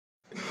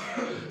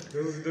So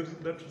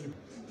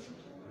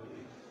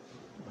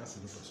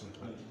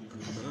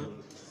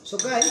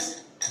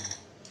guys,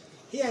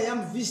 here I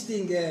am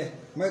visiting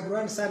my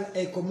grandson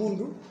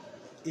Komundu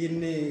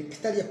in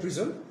Kitalya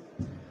Prison,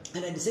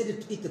 and I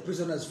decided to eat the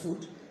prisoner's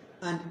food,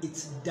 and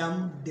it's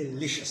damn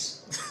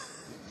delicious.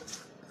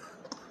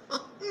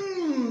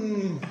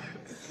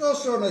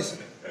 So nice.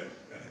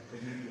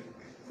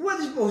 Who are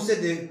these people who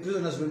said the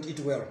prisoners don't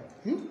eat well?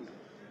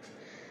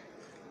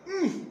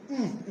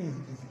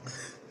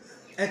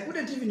 I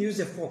couldn't even use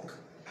a fork.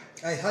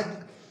 I had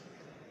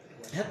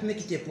to make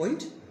it a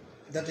point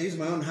that I use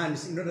my own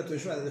hands in order to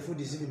ensure that the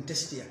food is even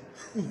tastier.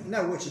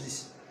 Now watch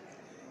this.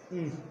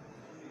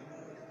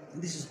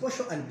 This is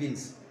posho and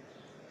beans.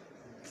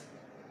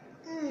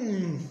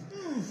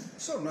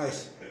 So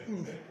nice.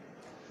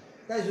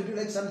 Guys, would you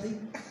like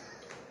something?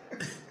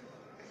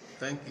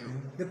 Thank you.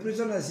 The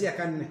prisoners here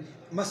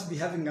must be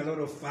having a lot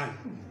of fun.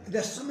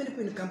 There's so many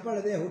people in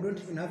Kampala there who don't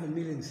even have a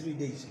meal in 3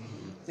 days.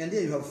 And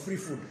there you have free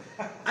food.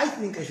 I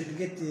think I should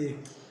get a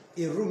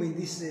room in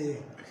this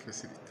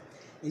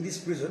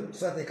prison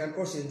so that I can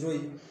also enjoy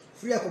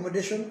free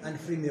accommodation and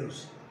free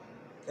meals.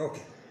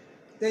 Okay.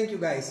 Thank you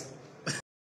guys.